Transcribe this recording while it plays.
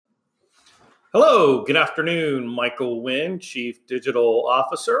Hello, good afternoon. Michael Wynn, Chief Digital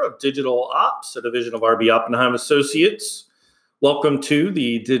Officer of Digital Ops, a division of RB Oppenheim Associates. Welcome to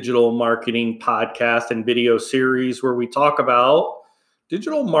the Digital Marketing Podcast and video series where we talk about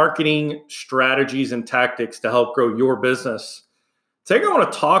digital marketing strategies and tactics to help grow your business. Today, I want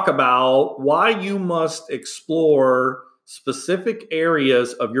to talk about why you must explore specific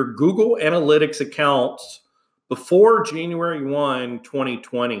areas of your Google Analytics accounts before January 1,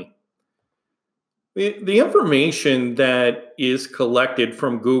 2020. The information that is collected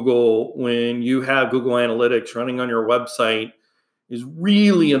from Google when you have Google Analytics running on your website is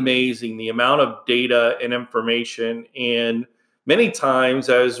really amazing. The amount of data and information. And many times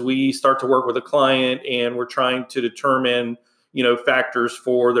as we start to work with a client and we're trying to determine, factors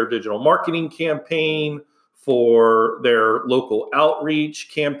for their digital marketing campaign, for their local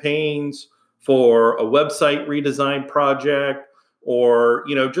outreach campaigns, for a website redesign project, or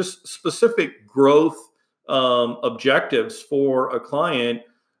just specific growth objectives for a client,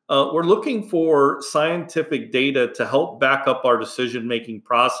 we're looking for scientific data to help back up our decision-making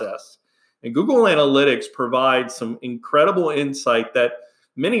process. And Google Analytics provides some incredible insight that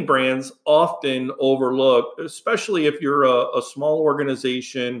many brands often overlook, especially if you're a small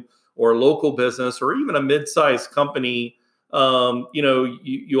organization or a local business or even a mid-sized company.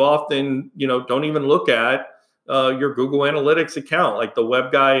 You often don't even look at your Google Analytics account. Like the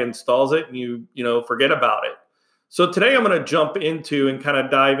web guy installs it and you forget about it. So today I'm going to jump into and kind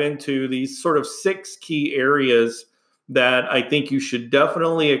of dive into these sort of 6 key areas that I think you should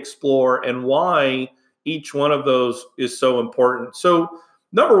definitely explore and why each one of those is so important. So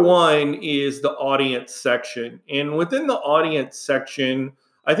number 1 is the audience section. And within the audience section,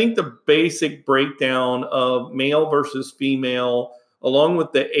 I think the basic breakdown of male versus female, along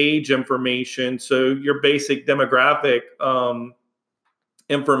with the age information, so your basic demographic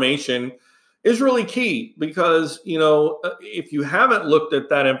information is really key because, if you haven't looked at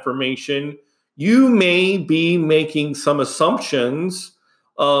that information, you may be making some assumptions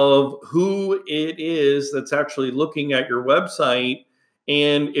of who it is that's actually looking at your website.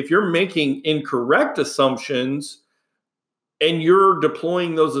 And if you're making incorrect assumptions and you're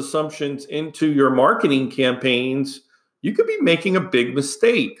deploying those assumptions into your marketing campaigns, you could be making a big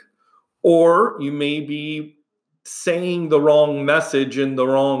mistake, or you may be saying the wrong message in the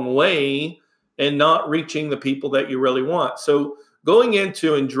wrong way and not reaching the people that you really want. So going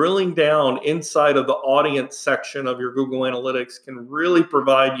into and drilling down inside of the audience section of your Google Analytics can really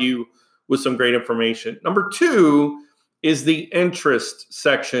provide you with some great information. Number 2 is the interest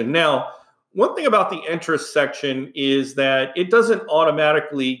section. Now, one thing about the interest section is that it doesn't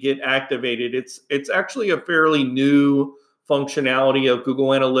automatically get activated. It's actually a fairly new functionality of Google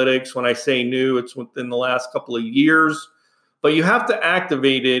Analytics. When I say new, it's within the last couple of years. But you have to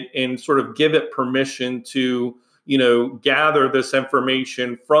activate it and sort of give it permission to, gather this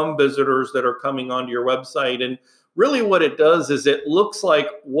information from visitors that are coming onto your website. And really what it does is it looks like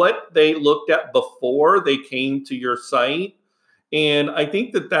what they looked at before they came to your site. And I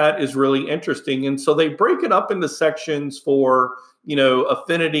think that is really interesting. And so they break it up into sections for,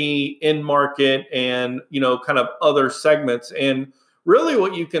 affinity, in market, and, kind of other segments. And really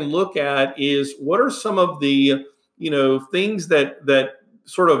what you can look at is what are some of the, things that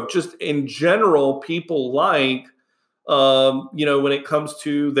sort of just in general people like, when it comes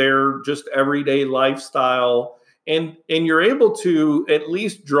to their just everyday lifestyle. And you're able to at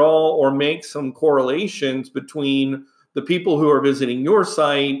least draw or make some correlations between the people who are visiting your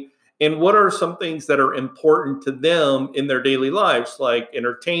site and what are some things that are important to them in their daily lives, like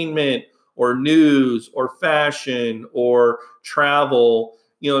entertainment or news or fashion or travel,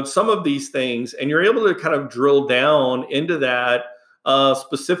 some of these things. And you're able to kind of drill down into that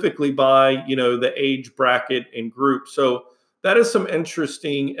specifically by, the age bracket and group. So that is some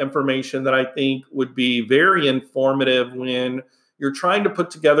interesting information that I think would be very informative when you're trying to put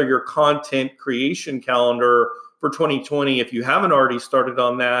together your content creation calendar for 2020. If you haven't already started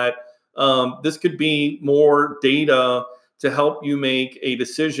on that, this could be more data to help you make a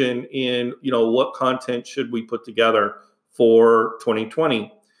decision in, what content should we put together for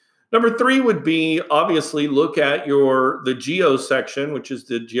 2020. Number 3 would be obviously look at the geo section, which is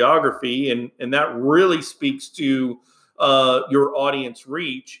the geography, and that really speaks to your audience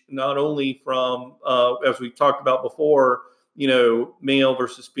reach, not only from, as we talked about before, male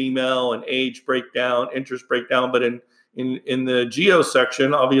versus female and age breakdown, interest breakdown, but in the geo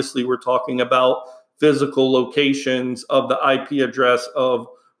section, obviously we're talking about physical locations of the IP address of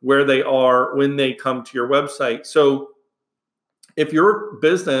where they are when they come to your website. So if your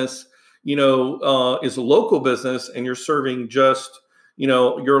business, is a local business and you're serving just,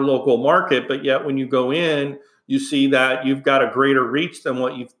 your local market, but yet when you go in, you see that you've got a greater reach than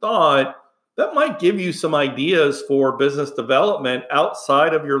what you've thought. That might give you some ideas for business development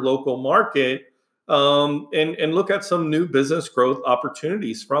outside of your local market, and look at some new business growth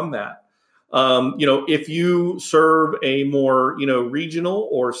opportunities from that. If you serve a more, regional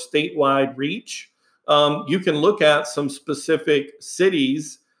or statewide reach, you can look at some specific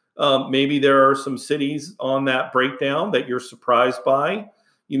cities. Maybe there are some cities on that breakdown that you're surprised by.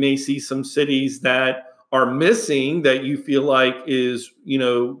 You may see some cities that are missing that you feel like is,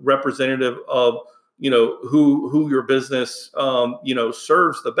 representative of, who your business,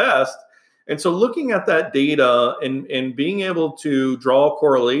 serves the best. And so looking at that data and being able to draw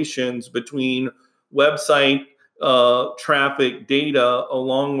correlations between website traffic data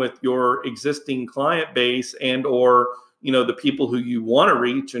along with your existing client base and or the people who you want to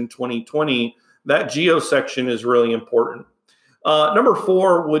reach in 2020, that geo section is really important. Number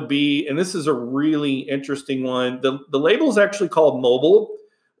 4 would be, and this is a really interesting one, the label is actually called mobile,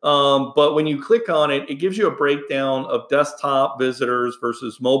 but when you click on it, it gives you a breakdown of desktop visitors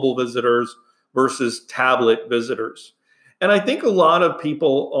versus mobile visitors versus tablet visitors. And I think a lot of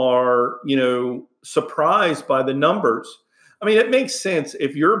people are, surprised by the numbers. I mean, it makes sense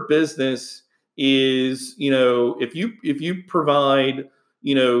if your business is, if you provide,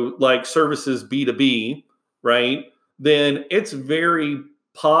 like services B2B, right? Then it's very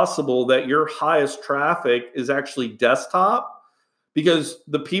possible that your highest traffic is actually desktop, because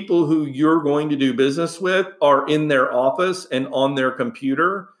the people who you're going to do business with are in their office and on their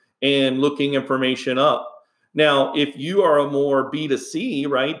computer and looking information up. Now, if you are a more B2C,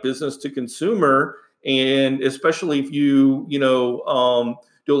 right, business to consumer, and especially if you,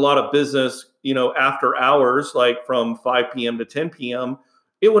 do a lot of business, after hours, like from 5 p.m. to 10 p.m.,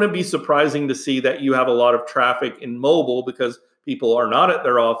 it wouldn't be surprising to see that you have a lot of traffic in mobile because people are not at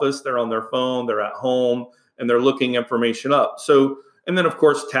their office, they're on their phone, they're at home, and they're looking information up. So, and then of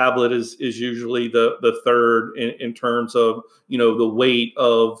course, tablet is usually the third in terms of, the weight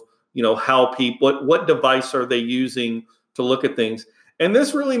of, how people, what device are they using to look at things. And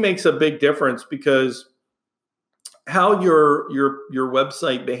this really makes a big difference because how your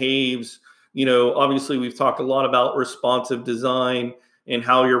website behaves, obviously we've talked a lot about responsive design and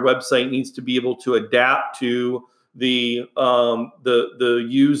how your website needs to be able to adapt to the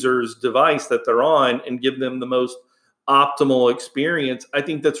user's device that they're on and give them the most optimal experience. I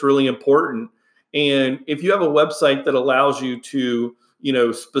think that's really important. And if you have a website that allows you to,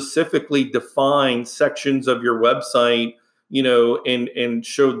 specifically define sections of your website, and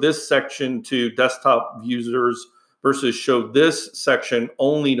show this section to desktop users versus show this section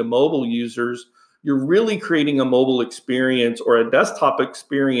only to mobile users, you're really creating a mobile experience or a desktop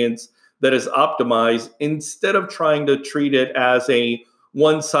experience that is optimized instead of trying to treat it as a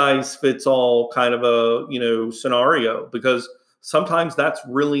one size fits all kind of a, scenario, because sometimes that's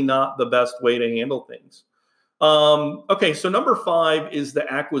really not the best way to handle things. Okay, so number 5 is the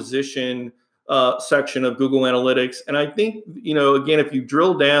acquisition section of Google Analytics. And I think, again, if you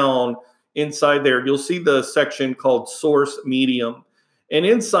drill down inside there, you'll see the section called source medium. And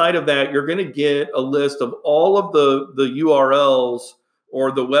inside of that, you're going to get a list of all of the URLs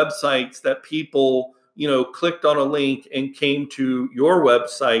or the websites that people, clicked on a link and came to your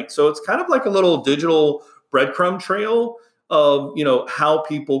website. So it's kind of like a little digital breadcrumb trail of, how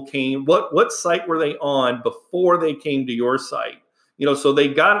people came, what site were they on before they came to your site. So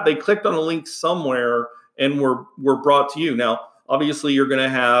they clicked on a link somewhere and were brought to you. Now, obviously you're going to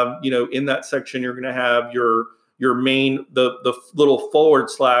have, in that section, you're going to have your main, the little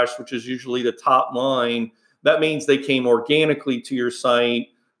 /, which is usually the top line. That means they came organically to your site,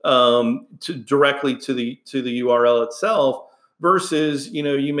 directly to the URL itself, versus,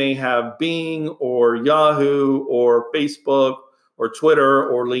 you may have Bing or Yahoo or Facebook or Twitter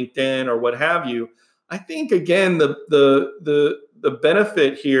or LinkedIn or what have you. I think, again, the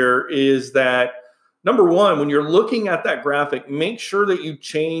benefit here is that, number 1, when you're looking at that graphic, make sure that you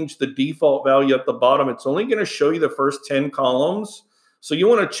change the default value at the bottom. It's only going to show you the first 10 columns. So you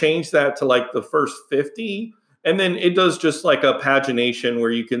want to change that to like the first 50. And then it does just like a pagination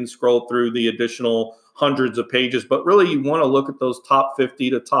where you can scroll through the additional hundreds of pages. But really, you want to look at those top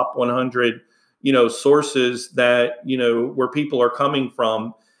 50 to top 100, sources that, where people are coming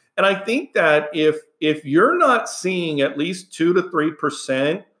from. And I think that if you're not seeing at least 2 to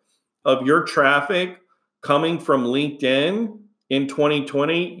 3% of your traffic coming from LinkedIn in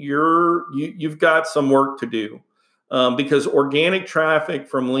 2020, you've got some work to do, because organic traffic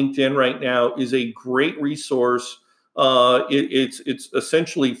from LinkedIn right now is a great resource. It's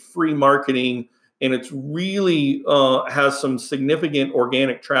essentially free marketing and it's really has some significant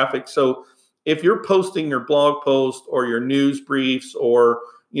organic traffic. So if you're posting your blog post or your news briefs or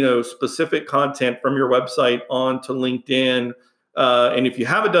specific content from your website onto LinkedIn, and if you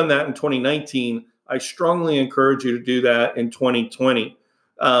haven't done that in 2019, I strongly encourage you to do that in 2020.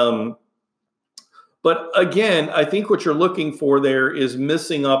 But again, I think what you're looking for there is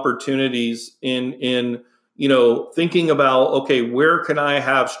missing opportunities in thinking about, okay, where can I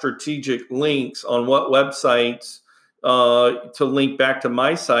have strategic links on what websites to link back to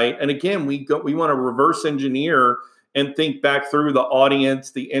my site? And again, we want to reverse engineer and think back through the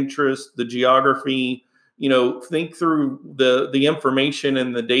audience, the interest, the geography, think through the information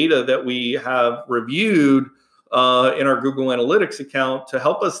and the data that we have reviewed in our Google Analytics account to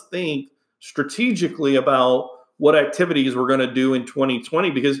help us think strategically about what activities we're going to do in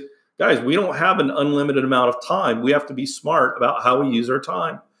 2020. Because guys, we don't have an unlimited amount of time. We have to be smart about how we use our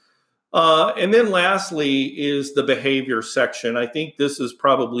time. And then lastly is the behavior section. I think this is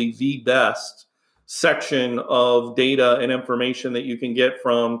probably the best section of data and information that you can get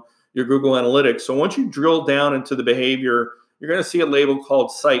from your Google Analytics. So once you drill down into the behavior, you're going to see a label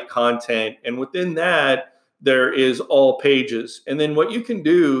called site content. And within that, there is all pages. And then what you can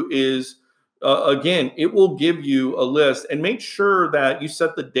do is, again, it will give you a list, and make sure that you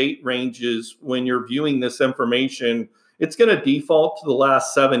set the date ranges when you're viewing this information. It's going to default to the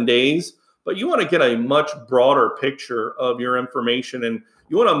last 7 days, but you want to get a much broader picture of your information, and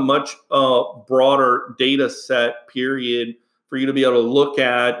you want a much broader data set period for you to be able to look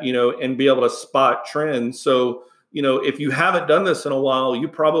at, and be able to spot trends. So, if you haven't done this in a while, you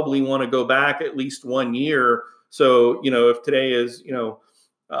probably want to go back at least 1 year. So, if today is,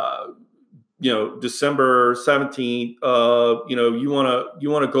 December 17th, you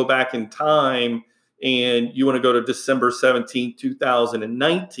want to go back in time, and you want to go to December 17th,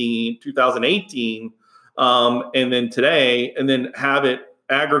 2018, and then today, and then have it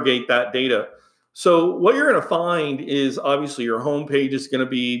aggregate that data. So what you're going to find is obviously your home page is going to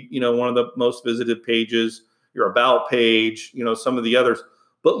be, one of the most visited pages, your about page, some of the others,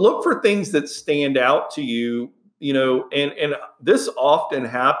 but look for things that stand out to you, and this often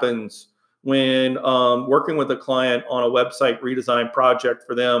happens when working with a client on a website redesign project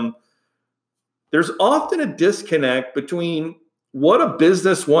for them. There's often a disconnect between what a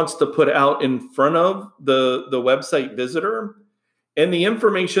business wants to put out in front of the website visitor and the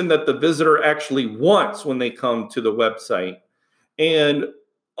information that the visitor actually wants when they come to the website. And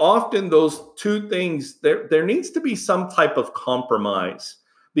often those two things, there needs to be some type of compromise,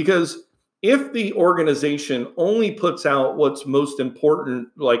 because if the organization only puts out what's most important,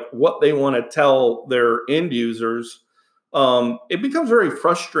 like what they want to tell their end users, it becomes very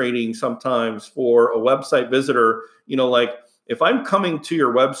frustrating sometimes for a website visitor. Like if I'm coming to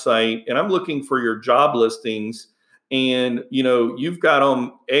your website and I'm looking for your job listings, and you've got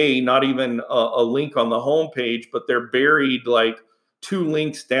them not even a link on the homepage, but they're buried like 2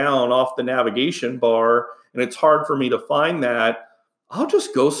 links down off the navigation bar, and it's hard for me to find that, I'll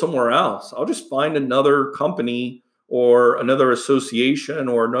just go somewhere else. I'll just find another company or another association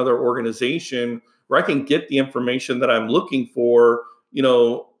or another organization where I can get the information that I'm looking for,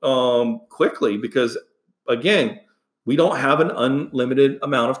 quickly, because again, we don't have an unlimited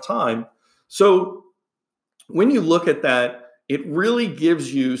amount of time. So when you look at that, it really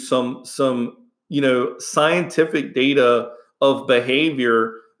gives you some scientific data of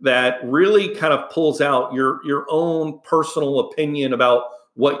behavior that really kind of pulls out your own personal opinion about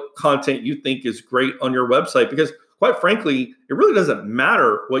what content you think is great on your website. Because quite frankly, it really doesn't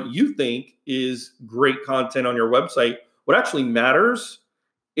matter what you think is great content on your website. What actually matters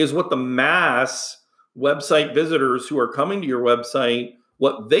is what the mass website visitors who are coming to your website,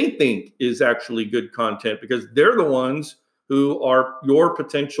 what they think is actually good content, because they're the ones who are your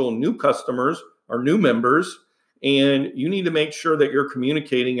potential new customers or new members. And you need to make sure that you're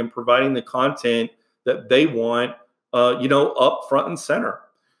communicating and providing the content that they want, up front and center.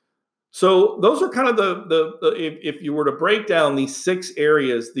 So those are kind of the if you were to break down these 6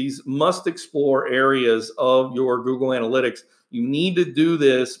 areas, these must explore areas of your Google Analytics. You need to do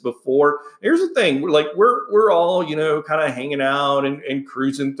this before. Here's the thing, we're all, kind of hanging out and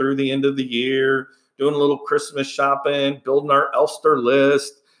cruising through the end of the year, doing a little Christmas shopping, building our Elster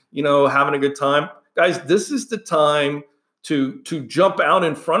list, having a good time. Guys, this is the time to jump out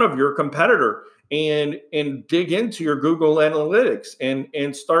in front of your competitor and dig into your Google Analytics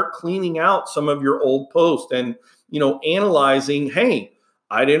and start cleaning out some of your old posts and, analyzing, hey,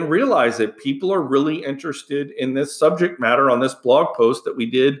 I didn't realize that people are really interested in this subject matter on this blog post that we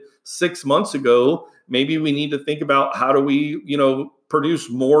did 6 months ago. Maybe we need to think about how do we, produce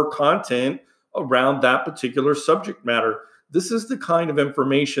more content around that particular subject matter. This is the kind of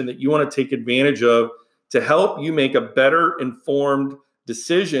information that you want to take advantage of to help you make a better informed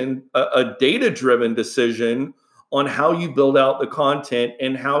decision, a data-driven decision on how you build out the content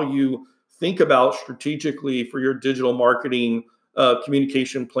and how you think about strategically for your digital marketing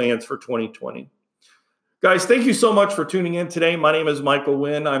communication plans for 2020. Guys, thank you so much for tuning in today. My name is Michael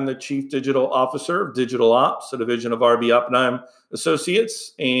Wynn. I'm the Chief Digital Officer of Digital Ops, a division of RB Oppenheim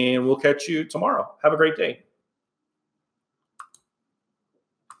Associates, and we'll catch you tomorrow. Have a great day.